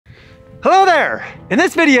Hello there! In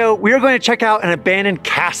this video, we are going to check out an abandoned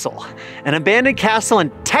castle. An abandoned castle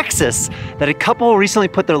in Texas that a couple recently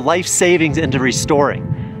put their life savings into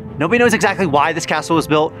restoring. Nobody knows exactly why this castle was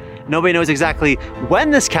built. Nobody knows exactly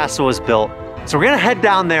when this castle was built. So we're gonna head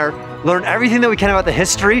down there, learn everything that we can about the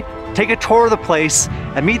history, take a tour of the place,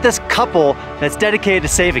 and meet this couple that's dedicated to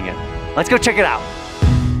saving it. Let's go check it out.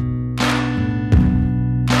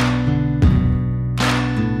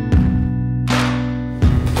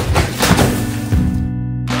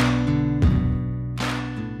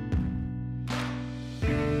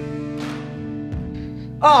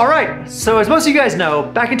 All right, so as most of you guys know,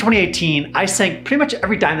 back in 2018, I sank pretty much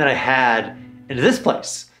every dime that I had into this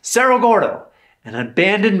place, Cerro Gordo, an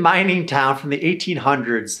abandoned mining town from the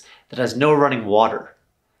 1800s that has no running water.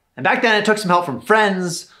 And back then it took some help from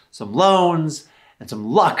friends, some loans, and some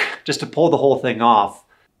luck just to pull the whole thing off.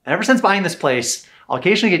 And ever since buying this place, I'll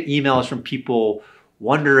occasionally get emails from people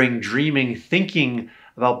wondering, dreaming, thinking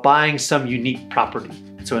about buying some unique property.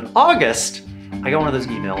 And so in August, I got one of those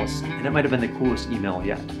emails, and it might have been the coolest email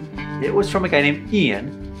yet. It was from a guy named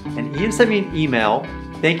Ian, and Ian sent me an email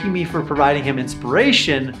thanking me for providing him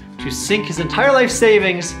inspiration to sink his entire life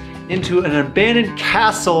savings into an abandoned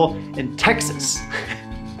castle in Texas.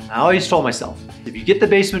 I always told myself, if you get the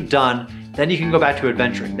basement done, then you can go back to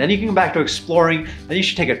adventuring. Then you can go back to exploring. Then you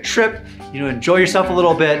should take a trip, enjoy yourself a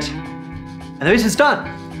little bit. And the basement's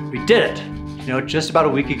done. We did it. Just about a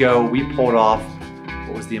week ago, we pulled off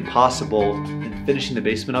what was the impossible in finishing the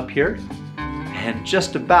basement up here. And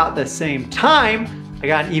just about the same time, I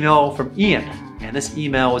got an email from Ian. And this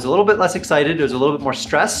email was a little bit less excited. It was a little bit more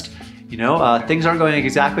stressed. Things aren't going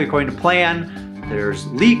exactly according to plan. There's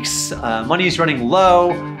leaks, money's running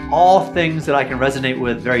low, all things that I can resonate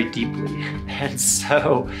with very deeply. And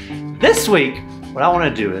so this week, what I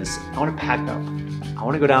want to do is I want to pack up. I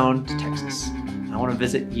want to go down to Texas. I want to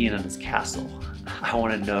visit Ian and his castle. I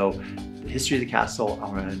want to know the history of the castle. I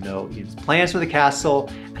want to know Ian's plans for the castle.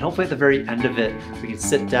 And hopefully at the very end of it, we can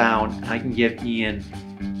sit down and I can give Ian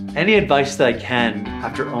any advice that I can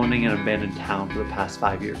after owning an abandoned town for the past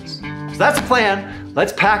 5 years. So that's the plan.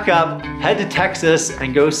 Let's pack up, head to Texas,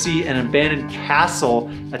 and go see an abandoned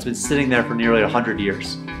castle that's been sitting there for nearly 100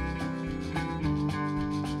 years.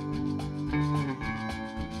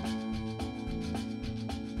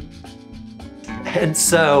 And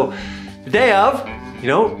so, the day of,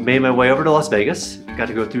 made my way over to Las Vegas, got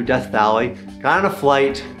to go through Death Valley, got on a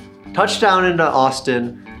flight, touched down into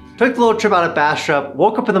Austin, took the little trip out of Bastrop,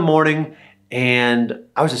 woke up in the morning, and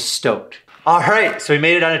I was just stoked. All right, so we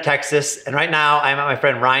made it down to Texas, and right now I'm at my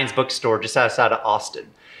friend Ryan's bookstore just outside of Austin.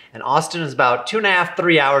 And Austin is about 2.5,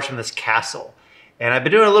 3 hours from this castle. And I've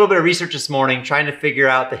been doing a little bit of research this morning trying to figure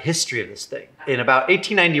out the history of this thing. In about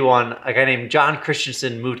 1891, a guy named John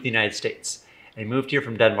Christensen moved to the United States. And he moved here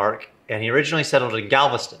from Denmark, and he originally settled in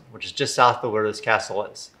Galveston, which is just south of where this castle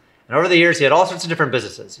is. And over the years, he had all sorts of different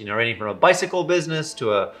businesses, ranging from a bicycle business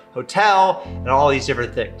to a hotel and all these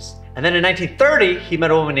different things. And then in 1930, he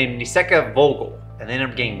met a woman named Niseka Vogel, and they ended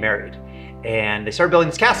up getting married. And they started building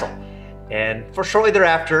this castle. And shortly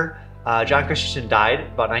thereafter, John Christensen died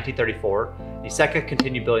about 1934. Niseka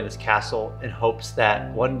continued building this castle in hopes that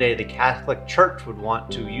one day the Catholic Church would want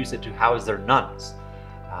to use it to house their nuns.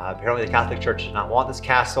 Apparently the Catholic Church did not want this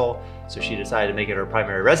castle, so she decided to make it her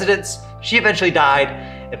primary residence. She eventually died.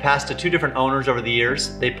 It passed to 2 different owners over the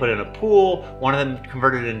years. They put in a pool. One of them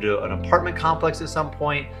converted it into an apartment complex at some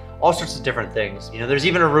point. All sorts of different things. There's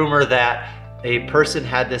even a rumor that a person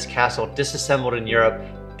had this castle disassembled in Europe,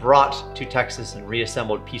 brought to Texas and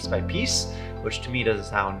reassembled piece by piece, which to me doesn't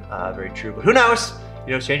sound very true, but who knows?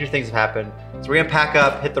 Stranger things have happened. So we're gonna pack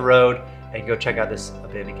up, hit the road, and go check out this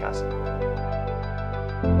abandoned castle.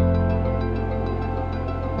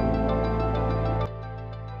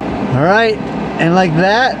 All right, and like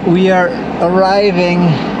that, we are arriving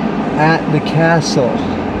at the castle.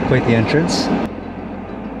 Quite the entrance.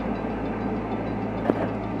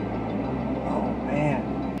 Oh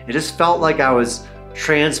man. It just felt like I was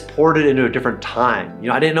transported into a different time.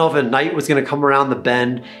 I didn't know if a knight was gonna come around the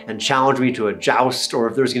bend and challenge me to a joust, or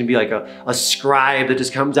if there was gonna be like a scribe that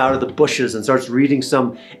just comes out of the bushes and starts reading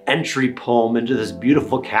some entry poem into this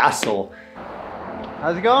beautiful castle.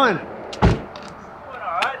 How's it going?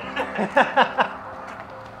 It's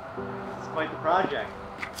quite the project.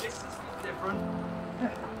 This is different.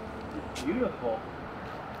 It's beautiful.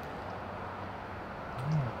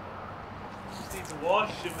 Just need to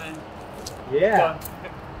wash and then. Yeah.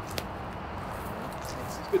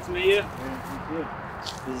 It's good to meet you. Yeah, you too.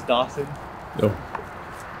 This is Dawson. No.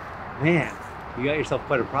 Man, you got yourself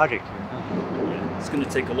quite a project here, huh? Yeah, it's going to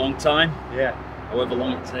take a long time. Yeah. However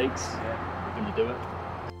long it takes, Yeah. we're going to do it.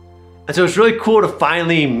 And so it's really cool to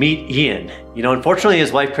finally meet Ian. You know, unfortunately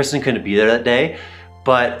his wife Kristen couldn't be there that day,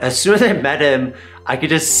 but as soon as I met him, I could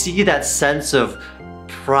just see that sense of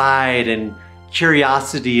pride and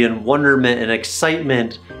curiosity and wonderment and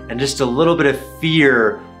excitement and just a little bit of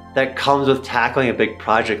fear that comes with tackling a big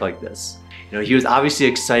project like this. You know, he was obviously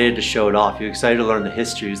excited to show it off. He was excited to learn the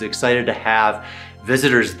history. He was excited to have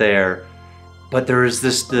visitors there, but there was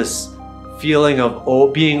this feeling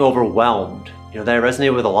of being overwhelmed, you know, that I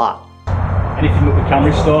resonated with a lot. Anything that we can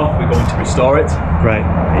restore, we're going to restore it. Right.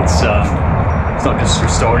 It's not just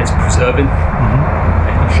restoring, it's preserving.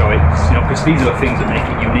 Making sure it's, you know, because these are the things that make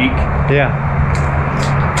it unique. Yeah.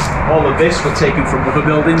 All of this were taken from other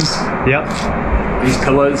buildings. Yep. These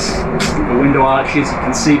pillars, the window arches, you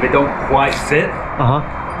can see they don't quite fit,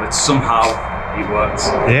 but somehow it works.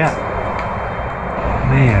 Yeah.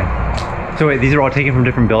 Man. So wait, these are all taken from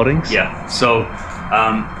different buildings? Yeah. So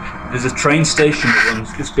there's a train station that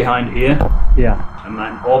runs just behind here. Yeah. And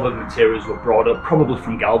then all the materials were brought up, probably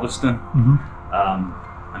from Galveston, and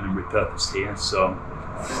then repurposed here. So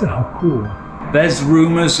cool. There's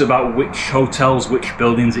rumours about which hotels, which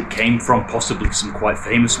buildings it came from, possibly some quite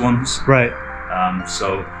famous ones. Right.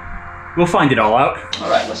 So we'll find it all out. All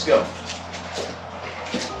right, let's go.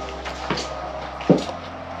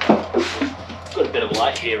 Got a bit of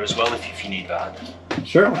light here as well if you need that.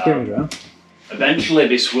 Sure, I'll carry it around. Eventually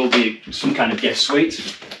this will be some kind of guest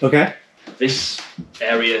suite. Okay. This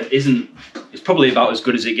area it's probably about as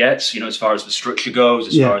good as it gets, you know, as far as the structure goes,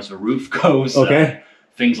 as far as the roof goes. Okay.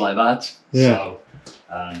 Things like that. Yeah. So,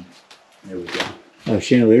 there we go. Oh,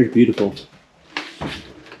 chandelier's beautiful.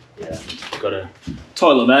 Yeah, got a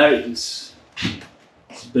toilet there. It's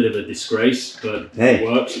a bit of a disgrace, but it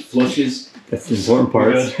works, it flushes. That's the important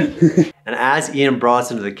part. And as Ian brought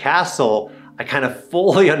us into the castle, I kind of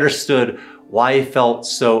fully understood why he felt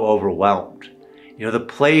so overwhelmed. You know, the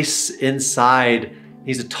place inside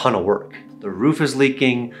needs a ton of work. The roof is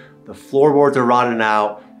leaking, the floorboards are rotting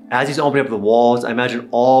out. As he's opening up the walls, I imagine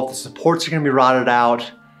all of the supports are gonna be rotted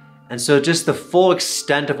out. And so just the full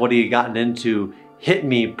extent of what he had gotten into hit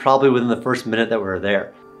me probably within the first minute that we were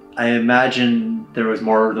there. I imagine there was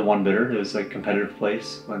more than one bidder. It was like a competitive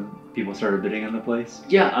place when people started bidding on the place.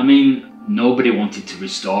 Yeah, I mean, nobody wanted to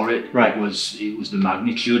restore it. Right. It was the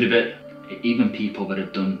magnitude of it. Even people that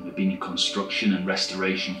have been in construction and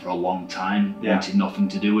restoration for a long time wanted nothing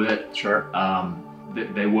to do with it. Sure.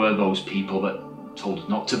 There were those people that told us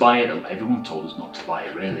not to buy it. Everyone told us not to buy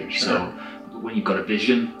it, really. Sure. So when you've got a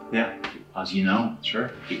vision, as you know,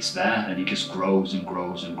 it's there and it just grows and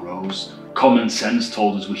grows and grows. Common sense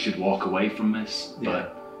told us we should walk away from this,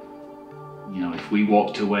 but you know, if we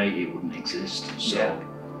walked away, it wouldn't exist. So.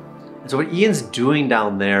 And so what Ian's doing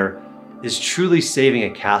down there is truly saving a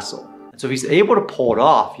castle. And so if he's able to pull it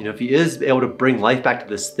off, you know, if he is able to bring life back to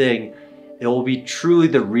this thing, it will be truly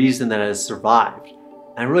the reason that it has survived.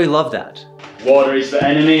 And I really love that. Water is the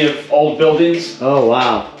enemy of old buildings. Oh,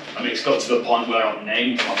 wow. I mean, it's got to the point where I've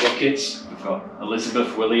named my buckets. We've got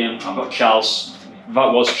Elizabeth, William, I've got Charles.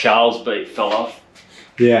 That was Charles, but it fell off.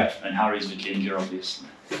 Yeah. And Harry's the ginger, obviously.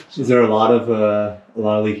 Is there a lot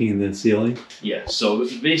of leaking in the ceiling? Yeah, so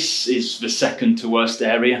this is the second to worst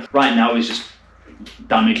area. Right now is just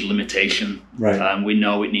damage limitation. Right. We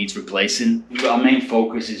know it needs replacing. Our main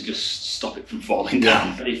focus is just stop it from falling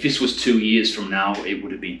down. If this was 2 years from now, it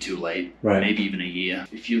would have been too late. Right. Maybe even a year.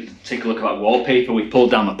 If you take a look at that wallpaper, we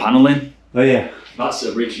pulled down the paneling. Oh yeah. That's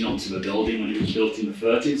original to the building when it was built in the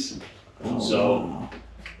 30s. So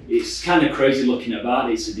it's kind of crazy looking at that.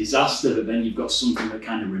 It's a disaster, but then you've got something that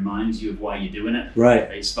kind of reminds you of why you're doing it. Right.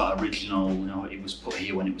 It's that original, you know, it was put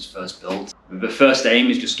here when it was first built. The first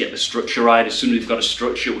aim is just get the structure right. As soon as we've got a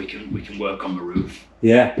structure, we can work on the roof.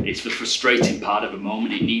 Yeah. It's the frustrating part of the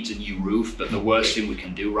moment. It needs a new roof, but the worst thing we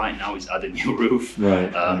can do right now is add a new roof.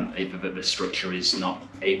 Right. If the structure is not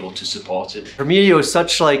able to support it. For me, it was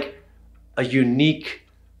such like a unique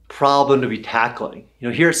problem to be tackling. You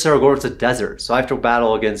know, here at Cerro Gordo, it's a desert, so I have to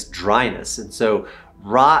battle against dryness. And so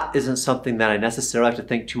rot isn't something that I necessarily have to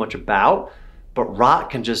think too much about, but rot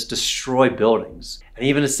can just destroy buildings. And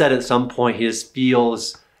even said at some point, he just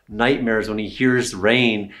feels nightmares when he hears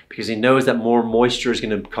rain because he knows that more moisture is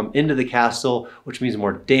going to come into the castle, which means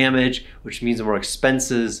more damage, which means more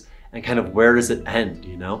expenses, and kind of where does it end,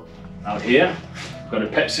 you know? Out here, got a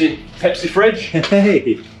Pepsi fridge.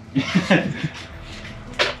 Hey!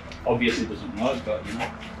 Obviously doesn't work, but you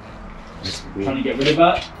know, just trying to get rid of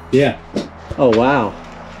that. Yeah. Oh wow.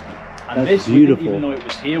 And that's this, beautiful. Even though it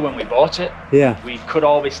was here when we bought it, yeah, we cut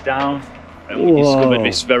all this down and we discovered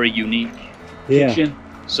this very unique kitchen.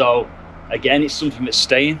 So again, it's something that's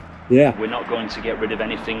staying. Yeah. We're not going to get rid of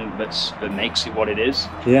anything that makes it what it is.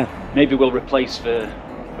 Yeah. Maybe we'll replace the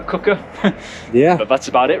cooker. Yeah. But that's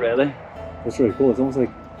about it, really. That's really cool. It's almost like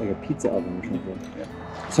a pizza oven or something. Yeah.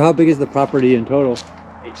 So how big is the property in total?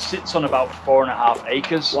 It sits on about 4.5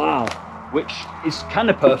 acres. Wow. Which is kind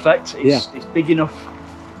of perfect. It's big enough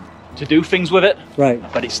to do things with it. Right.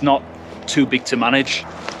 But it's not too big to manage.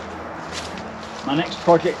 My next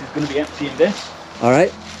project is going to be emptying this. All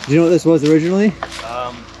right. Do you know what this was originally?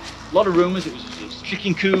 A lot of rumours. It was a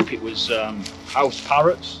chicken coop. It was house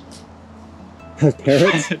parrots. House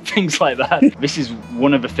parrots? Things like that. This is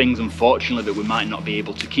one of the things, unfortunately, that we might not be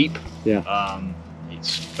able to keep. Yeah.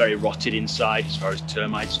 It's very rotted inside as far as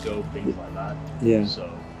termites go, things like that. Yeah. So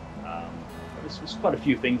there's quite a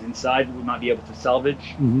few things inside that we might be able to salvage.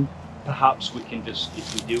 Mm-hmm. Perhaps we can just,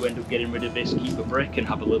 if we do end up getting rid of this, keep a brick and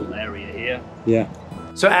have a little area here. Yeah.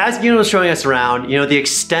 So as Ian was showing us around, the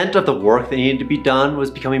extent of the work that needed to be done was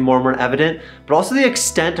becoming more and more evident, but also the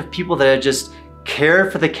extent of people that had just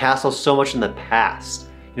cared for the castle so much in the past.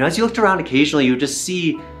 As you looked around occasionally, you would just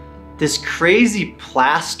see this crazy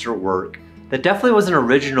plaster work that definitely wasn't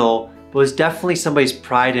original, but was definitely somebody's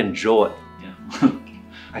pride and joy. Yeah.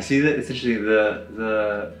 I see that essentially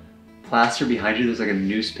the plaster behind you, there's like a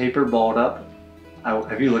newspaper balled up.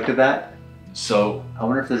 Have you looked at that? So I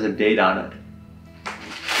wonder if there's a date on it.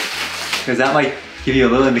 Because that might give you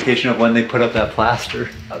a little indication of when they put up that plaster.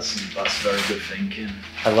 that's very good thinking.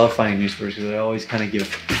 I love finding newspapers because they always kind of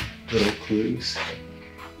give little clues.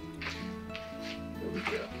 There we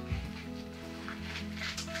go.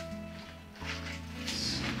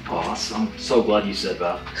 Oh, I'm so glad you said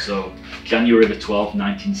that. So January the 12th,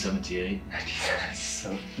 1978.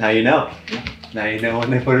 So now you know. Yeah. Now you know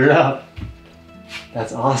when they put it up.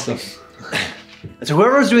 That's awesome. And so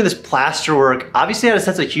whoever was doing this plaster work obviously had a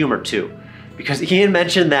sense of humor too. Because Ian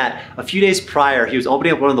mentioned that a few days prior he was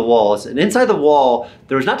opening up one of the walls, and inside the wall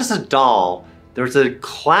there was not just a doll, there was a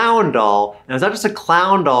clown doll, and it was not just a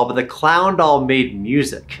clown doll, but the clown doll made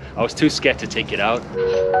music. I was too scared to take it out.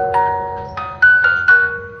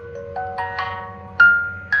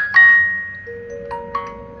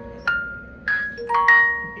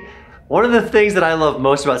 One of the things that I love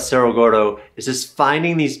most about Cerro Gordo is just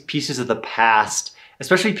finding these pieces of the past,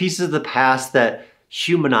 especially pieces of the past that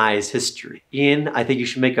humanize history. Ian, I think you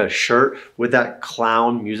should make a shirt with that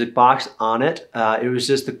clown music box on it. It was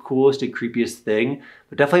just the coolest and creepiest thing,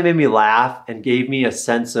 but definitely made me laugh and gave me a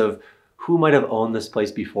sense of who might have owned this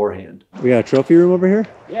place beforehand. We got a trophy room over here?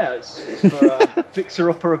 Yeah, it's for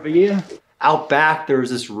Fixer-Upper of the Year. Out back, there was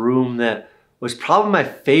this room that was probably my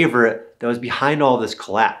favorite that was behind all this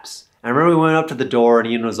collapse. I remember we went up to the door and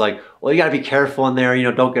Ian was like, well, you gotta be careful in there,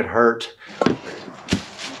 don't get hurt.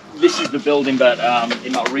 This is the building that,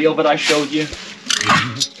 in that reel that I showed you.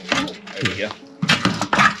 There we go.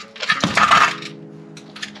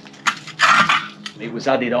 It was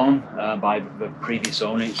added on by the previous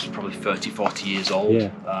owner. It's probably 30, 40 years old. Yeah.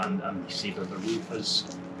 And you see that the roof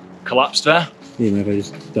has collapsed there. Yeah, if I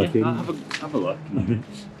just duck in. Have a look.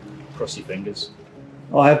 Cross your fingers.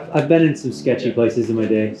 Oh, I've been in some sketchy places in my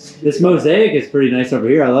day. This mosaic is pretty nice over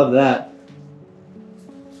here. I love that.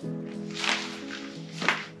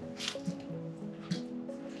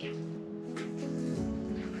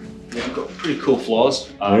 Yeah, we've got pretty cool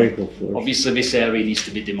floors. Very cool floors. Obviously, this area needs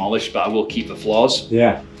to be demolished, but I will keep the floors.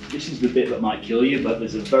 Yeah. This is the bit that might kill you, but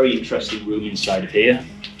there's a very interesting room inside of here.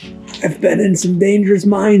 I've been in some dangerous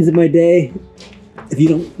mines in my day. If you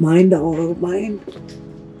don't mind, I don't mind.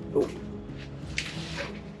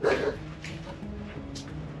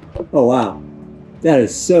 Oh wow, that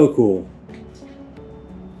is so cool.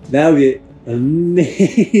 That would be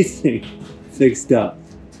amazing fixed up.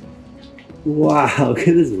 Wow, look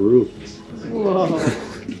at this roof. Whoa.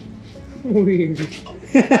 Weird.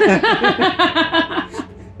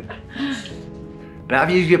 But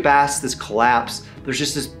after you get past this collapse, there's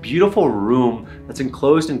just this beautiful room that's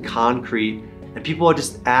enclosed in concrete, and people have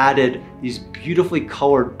just added these beautifully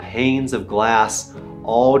colored panes of glass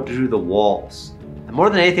all through the walls. And more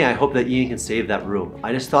than anything, I hope that Ian can save that room.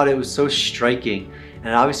 I just thought it was so striking,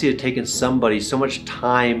 and obviously it had taken somebody so much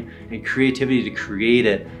time and creativity to create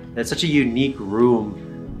it. That's such a unique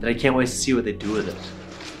room that I can't wait to see what they do with it.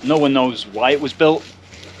 No one knows why it was built.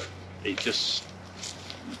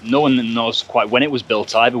 No one knows quite when it was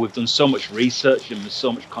built either. We've done so much research and there's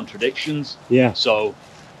so much contradictions. Yeah. So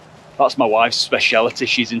that's my wife's speciality.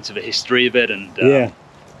 She's into the history of it and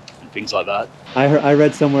things like that. I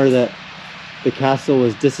read somewhere that the castle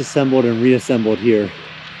was disassembled and reassembled here.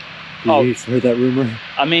 You heard that rumor?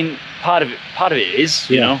 I mean, part of it is,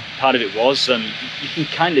 you know, part of it was. You can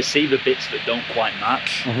kind of see the bits that don't quite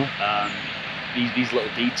match. these little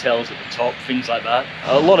details at the top, things like that.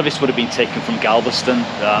 A lot of this would have been taken from Galveston.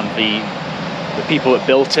 The people that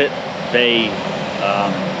built it, they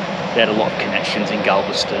had a lot of connections in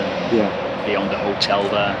Galveston. Yeah. They owned a hotel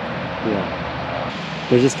there. Yeah.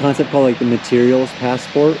 There's this concept called like the materials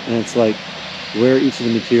passport, and it's like where each of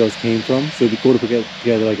the materials came from. So it'd be cool to put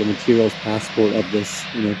together like a materials passport of this,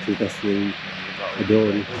 you know, to the best of your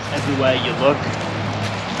ability. Everywhere you look,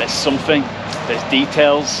 there's something. There's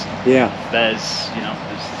details. Yeah. There's, you know,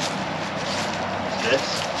 there's this.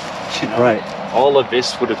 You know, right. All of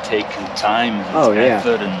this would have taken time and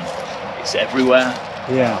effort, and it's everywhere.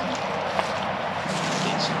 Yeah.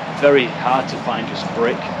 It's very hard to find just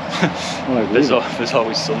brick. Oh, there's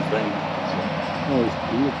always something. Oh, it's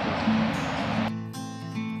beautiful.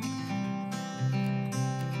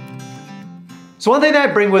 So one thing that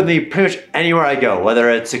I bring with me pretty much anywhere I go, whether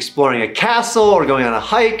it's exploring a castle or going on a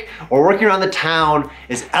hike or working around the town,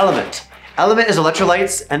 is Element. Element is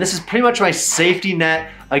electrolytes, and this is pretty much my safety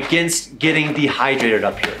net against getting dehydrated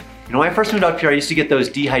up here. You know, when I first moved up here, I used to get those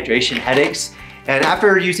dehydration headaches, and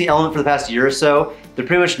after using Element for the past year or so, they're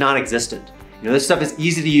pretty much non-existent. You know, this stuff is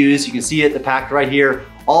easy to use. You can see it, the pack right here.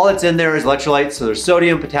 All that's in there is electrolytes, so there's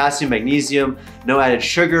sodium, potassium, magnesium, no added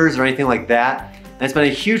sugars or anything like that. And it's been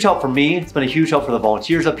a huge help for me. It's been a huge help for the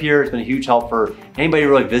volunteers up here. It's been a huge help for anybody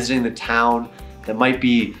really visiting the town that might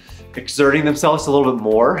be exerting themselves a little bit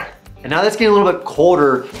more. And now that's getting a little bit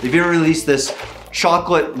colder, they've even released this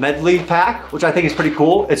chocolate medley pack, which I think is pretty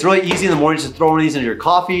cool. It's really easy in the morning to throw one of these into your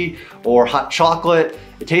coffee or hot chocolate.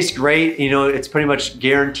 It tastes great. You know, it's pretty much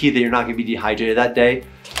guaranteed that you're not gonna be dehydrated that day.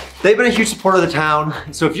 They've been a huge supporter of the town.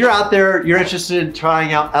 So if you're out there, you're interested in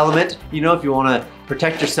trying out Element, you know, if you wanna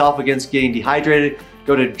protect yourself against getting dehydrated,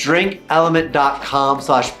 go to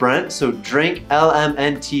drinkelement.com/Brent. So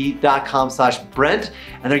drinklmnt.com/Brent.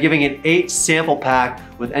 And they're giving an 8 sample pack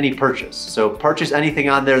with any purchase. So purchase anything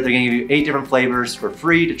on there. They're gonna give you 8 different flavors for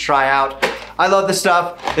free to try out. I love this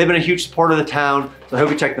stuff. They've been a huge supporter of the town. So I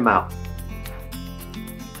hope you check them out.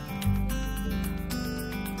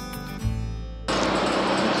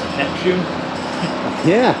 Neptune.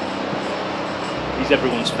 Yeah. He's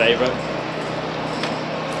everyone's favorite.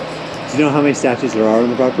 Do you know how many statues there are on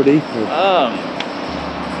the property?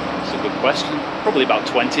 It's a good question. Probably about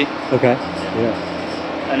 20. Okay. Yeah.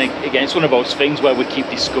 And again, it's one of those things where we keep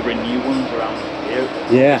discovering new ones around here,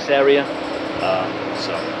 this area.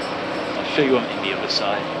 So I'll show you on the other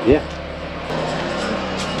side. Yeah.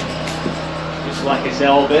 Just like I say,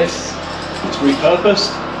 all this, it's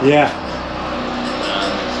repurposed. Yeah.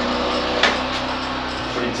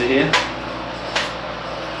 Put into here.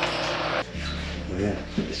 Oh, yeah.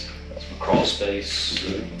 That's my crawl space.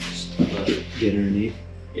 Get underneath.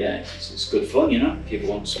 Yeah, it's good fun, you know, if you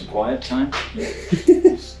want some quiet time.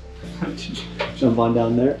 Jump on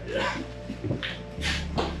down there. Yeah.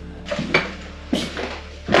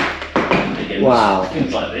 Wow.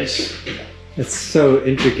 Things like this. It's so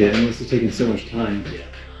intricate. It must have taken so much time.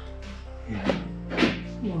 Yeah.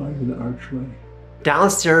 Wow, even the archway.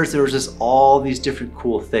 Downstairs, there was just all these different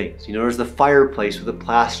cool things. You know, there's the fireplace with the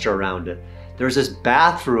plaster around it. There's this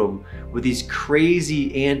bathroom with these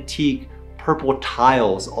crazy antique purple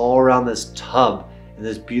tiles all around this tub in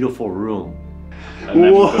this beautiful room.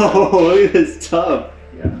 Whoa, look at this tub.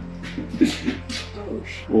 Yeah.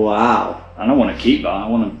 Wow. I don't want to keep that. I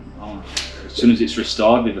want to, as soon as it's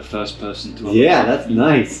restored, be the first person to. Yeah, that's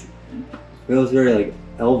nice. It feels very like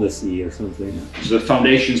Elvis-y or something. So the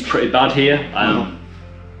foundation's pretty bad here.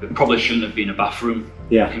 There probably shouldn't have been a bathroom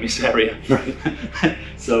in this area. Right.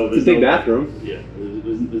 So it's a big bathroom. Yeah,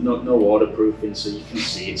 there's no waterproofing, so you can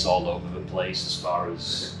see it's all over the place as far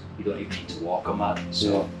as you don't even need to walk on that.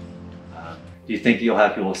 So. Do you think you'll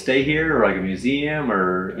have people stay here, or like a museum,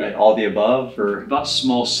 or all the above? Or that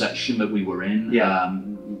small section that we were in,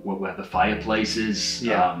 where the fireplace is,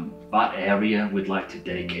 that area we'd like to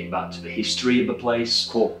dedicate that to the history of the place.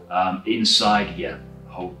 Cool. Inside,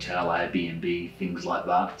 hotel, Airbnb, things like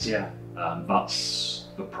that. Yeah. That's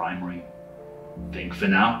the primary thing for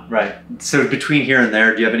now. Right. So between here and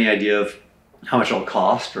there, do you have any idea of how much it'll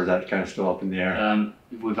cost, or is that kind of still up in the air?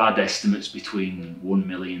 We've had estimates between 1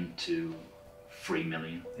 million to 3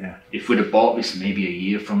 million. Yeah. If we'd have bought this maybe a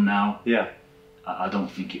year from now, I don't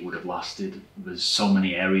think it would have lasted. There's so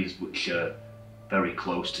many areas which are very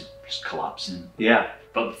close to just collapsing. Yeah.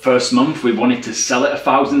 But the first month we wanted to sell it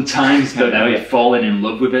 1,000 times, but now we've fallen in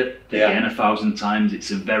love with it again 1,000 times. It's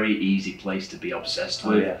a very easy place to be obsessed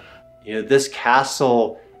with. You know, this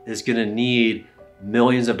castle is gonna need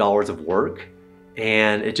millions of dollars of work,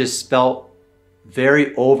 and it just felt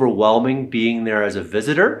very overwhelming being there as a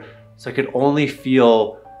visitor. So I could only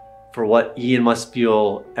feel for what Ian must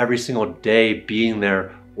feel every single day being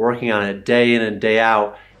there, working on it day in and day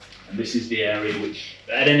out. And this is the area which,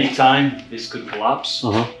 at any time, this could collapse.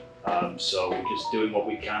 So we're just doing what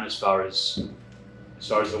we can as far as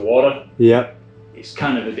the water. Yep. It's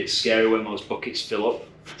kind of a bit scary when those buckets fill up.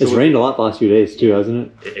 It's rained a lot the last few days too,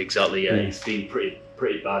 hasn't it? Exactly, yeah. It's been pretty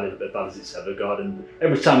bad, as bad as it's ever got. And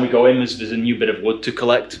every time we go in, there's a new bit of wood to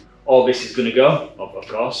collect. All this is going to go, of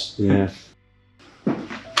course. Yeah.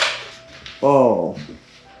 Oh,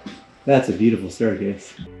 that's a beautiful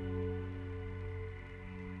staircase.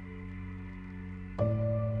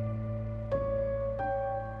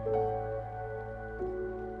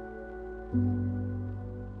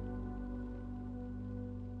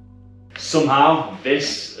 Somehow,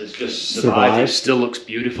 this has just survived. It still looks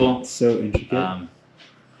beautiful. So intricate.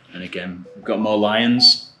 And again, we've got more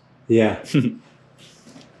lions. Yeah.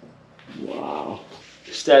 Wow.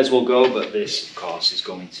 The stairs will go, but this, of course, is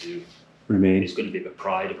going to remain. It's going to be the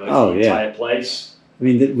pride of the entire place. I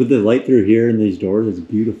mean, with the light through here and these doors, it's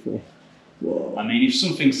beautiful. Whoa. I mean, if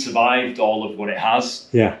something survived all of what it has,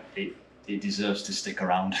 yeah, it deserves to stick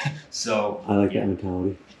around. So I like that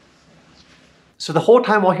mentality. So the whole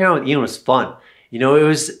time walking around with Ian was fun. You know, it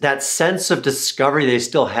was that sense of discovery they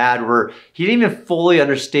still had where he didn't even fully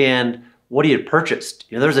understand what he had purchased.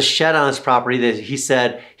 You know, there was a shed on his property that he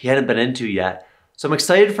said he hadn't been into yet. So I'm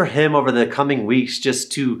excited for him over the coming weeks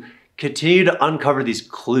just to continue to uncover these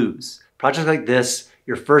clues. Projects like this,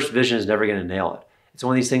 your first vision is never gonna nail it. It's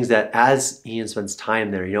one of these things that as Ian spends time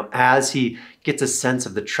there, you know, as he gets a sense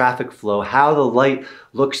of the traffic flow, how the light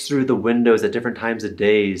looks through the windows at different times of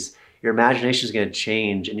days, your imagination is going to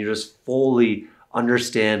change and you just fully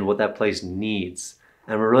understand what that place needs.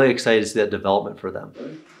 And we're really excited to see that development for them.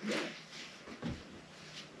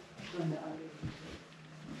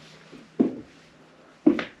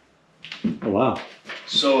 Oh, wow.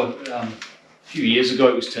 So a few years ago,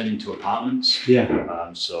 it was turned into apartments.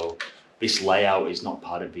 Yeah. So this layout is not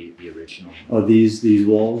part of the original. Oh, these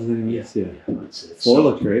walls anyways? Yeah. That's it. Floor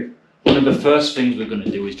looks great. One of the first things we're going to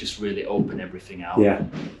do is just really open everything out. Yeah.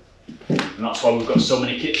 And that's why we've got so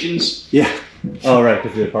many kitchens. Yeah. Oh, right,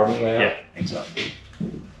 because the apartment layout. Yeah, exactly.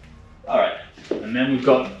 All right, and then we've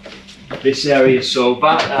got this area. So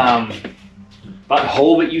that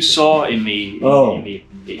hole that you saw in the,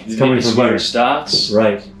 it's coming this is from where here. it starts.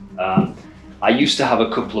 Right. I used to have a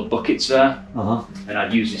couple of buckets there, and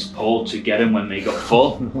I'd use this pole to get them when they got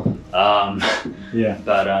full. Yeah.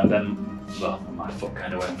 But then, well, my foot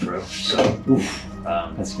kind of went through. So. Oof.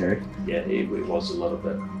 That's scary. Yeah, it was a little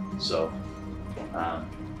bit. So,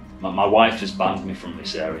 my wife has banned me from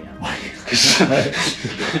this area.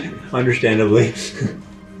 Understandably.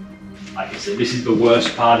 Like I said, this is the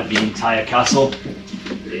worst part of the entire castle.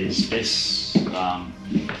 Is this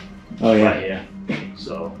right here?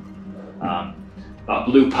 So, that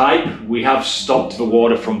blue pipe, we have stopped the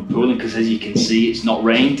water from pooling because, as you can see, it's not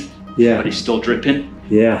rained. Yeah. But it's still dripping.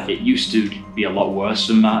 Yeah. It used to be a lot worse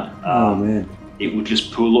than that. Oh man. It would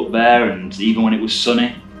just pool up there, and even when it was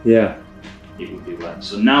sunny, yeah, it would be wet.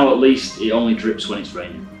 So now at least it only drips when it's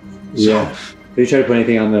raining. So, yeah. Have you tried to put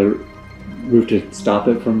anything on the roof to stop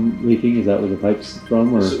it from leaking? Is that where the pipe's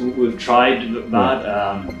from? Or? So we've tried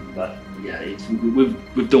that, but yeah,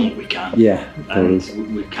 we've done what we can. Yeah,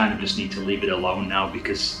 and we kind of just need to leave it alone now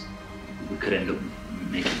because we could end up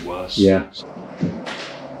making it worse. Yeah. So.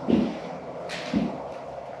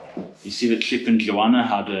 You see that Chip and Joanna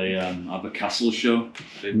had a castle show.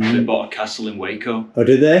 They bought a castle in Waco. Oh,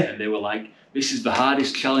 did they? And they were like, "This is the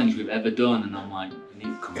hardest challenge we've ever done." And I'm like, "You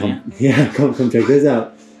need to come here." Yeah, come check this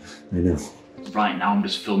out. I know. Right now I'm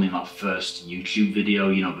just filming that first YouTube video,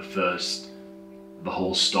 you know, the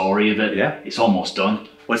whole story of it. Yeah. It's almost done.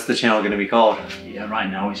 What's the channel going to be called? Yeah, right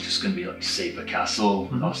now it's just going to be like Saber Castle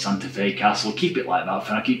or Santa Fe Castle. Keep it like that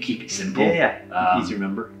for now. Keep it simple. Yeah. Easy to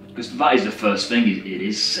remember. Because that is the first thing. It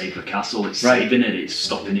is Saber Castle. It's saving it. It's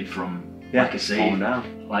stopping it from, like I say, falling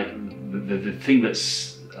down. Like the thing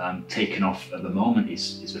that's taken off at the moment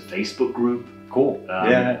is the Facebook group. Cool.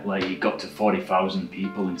 Like it got to 40,000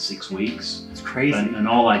 people in 6 weeks. It's crazy. And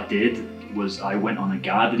all I did was I went on a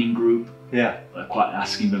gardening group. Yeah. Quite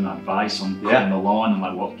asking them advice on cutting the lawn and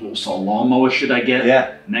like what sort of lawnmower should I get.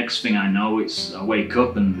 Yeah. Next thing I know, I wake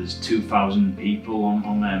up and there's 2,000 people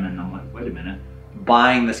on them, and I'm like, wait a minute.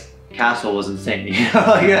 Buying this castle was insane. You know,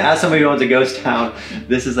 like as somebody who owns a ghost town,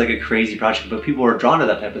 this is like a crazy project. But people are drawn to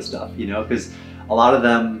that type of stuff, you know, because a lot of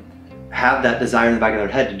them have that desire in the back of their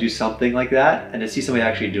head to do something like that, and to see somebody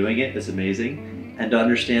actually doing it is amazing. And to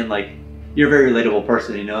understand, like, you're a very relatable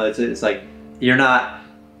person, you know. It's like you're not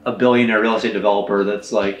a billionaire real estate developer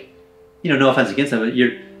that's like, you know, no offense against them, but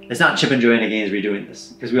it's not Chip and Joanna Gaines redoing this,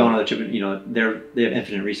 because we all know that Chip and, they have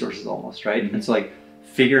infinite resources almost, right? And so like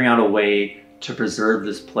figuring out a way to preserve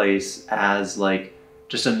this place as like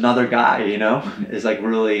just another guy, is like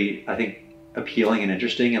really, I think, appealing and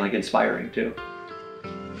interesting and like inspiring too.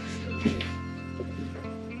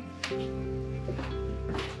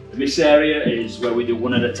 This area is where we do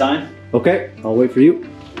one at a time. Okay, I'll wait for you.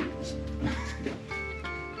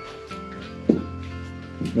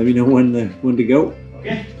 Let me know when to go.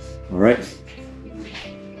 Okay. All right.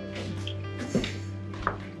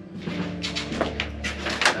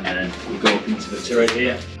 And then we go up into the turret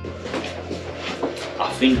here. I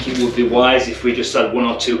think it would be wise if we just had 1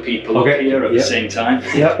 or 2 people up here at the same time.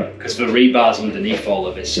 Yep. Because the rebars underneath all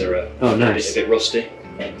of this are nice. a bit rusty.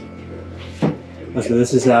 So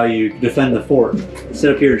this is how you defend the fort.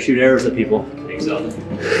 Sit up here and shoot arrows at people. Exactly.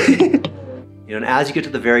 And as you get to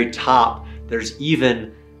the very top, there's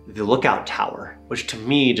even the lookout tower, which to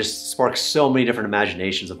me just sparks so many different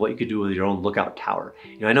imaginations of what you could do with your own lookout tower.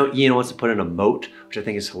 I know Ian wants to put in a moat, which I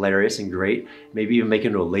think is hilarious and great. Maybe even make it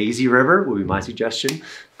into a lazy river would be my suggestion,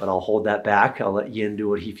 but I'll hold that back. I'll let Ian do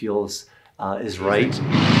what he feels is right.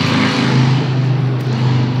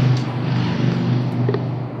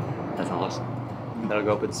 That's awesome. That'll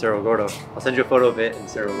go up in Cerro Gordo. I'll send you a photo of it in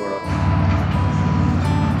Cerro Gordo.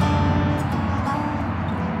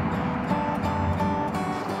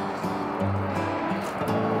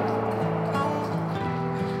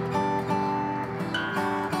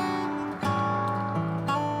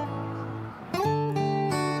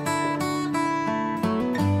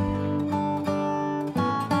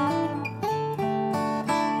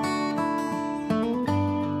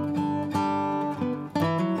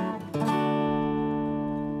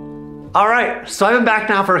 All right, so I've been back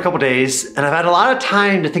now for a couple days, and I've had a lot of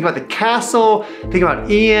time to think about the castle, think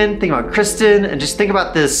about Ian, think about Kristen, and just think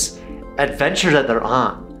about this adventure that they're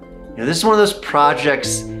on. This is one of those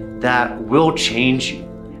projects that will change you.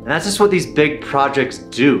 And that's just what these big projects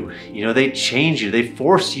do. They change you, they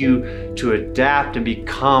force you to adapt and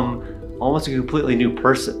become almost a completely new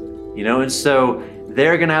person. And so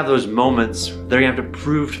they're gonna have those moments, they're gonna have to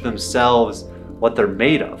prove to themselves what they're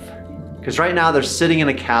made of. Because right now they're sitting in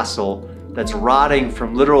a castle that's rotting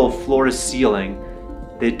from literal floor to ceiling.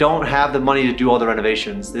 They don't have the money to do all the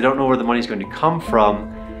renovations. They don't know where the money's going to come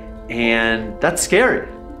from. And that's scary.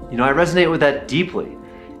 I resonate with that deeply.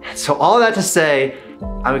 And so all that to say,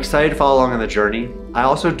 I'm excited to follow along on the journey. I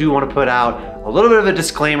also do want to put out a little bit of a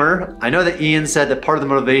disclaimer. I know that Ian said that part of the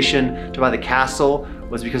motivation to buy the castle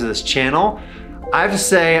was because of this channel. I have to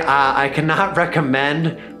say, I cannot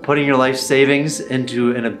recommend putting your life savings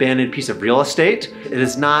into an abandoned piece of real estate. It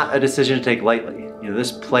is not a decision to take lightly.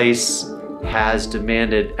 This place has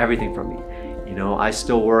demanded everything from me. I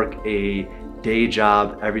still work a day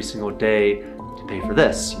job every single day to pay for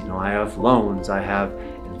this. I have loans, I have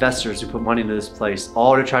investors who put money into this place,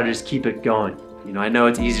 all to try to just keep it going. I know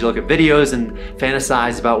it's easy to look at videos and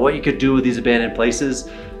fantasize about what you could do with these abandoned places,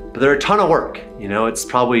 but they're a ton of work. It's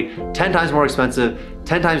probably 10 times more expensive,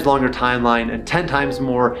 10 times longer timeline, and 10 times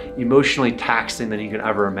more emotionally taxing than you could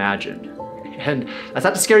ever imagine. And that's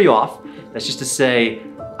not to scare you off. That's just to say,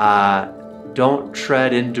 don't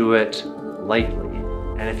tread into it lightly.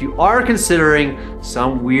 And if you are considering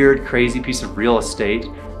some weird, crazy piece of real estate,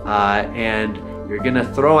 and you're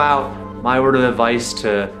gonna throw out my word of advice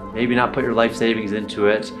to maybe not put your life savings into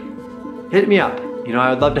it, hit me up. I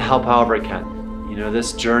would love to help however I can.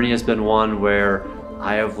 This journey has been one where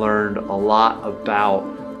I have learned a lot about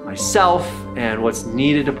myself and what's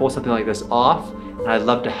needed to pull something like this off, and I'd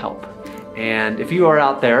love to help. And if you are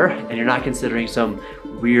out there and you're not considering some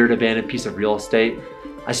weird abandoned piece of real estate,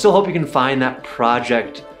 I still hope you can find that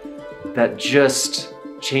project that just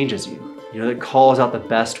changes you, that calls out the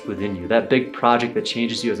best within you, that big project that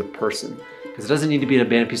changes you as a person. Because it doesn't need to be an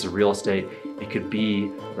abandoned piece of real estate. It could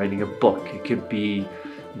be writing a book. It could be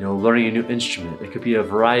learning a new instrument. It could be a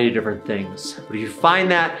variety of different things. But if you find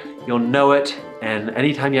that, you'll know it. And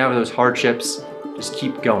anytime you have those hardships, just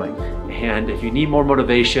keep going. And if you need more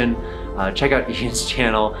motivation, check out Ian's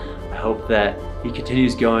channel. I hope that he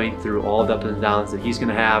continues going through all the ups and downs that he's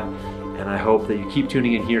gonna have. And I hope that you keep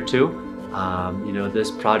tuning in here too. This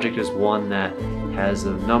project is one that has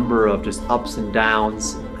a number of just ups and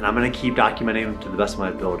downs, and I'm gonna keep documenting them to the best of my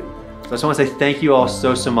ability. So I just wanna say thank you all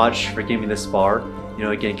so much for getting me this far.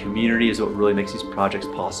 Again, community is what really makes these projects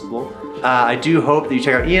possible. I do hope that you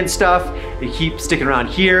check out Ian's stuff and keep sticking around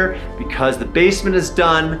here because the basement is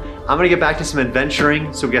done. I'm gonna get back to some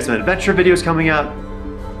adventuring. So we got some adventure videos coming up.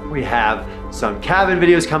 We have some cabin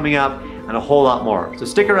videos coming up and a whole lot more. So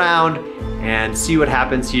stick around and see what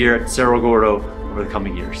happens here at Cerro Gordo over the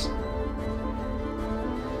coming years.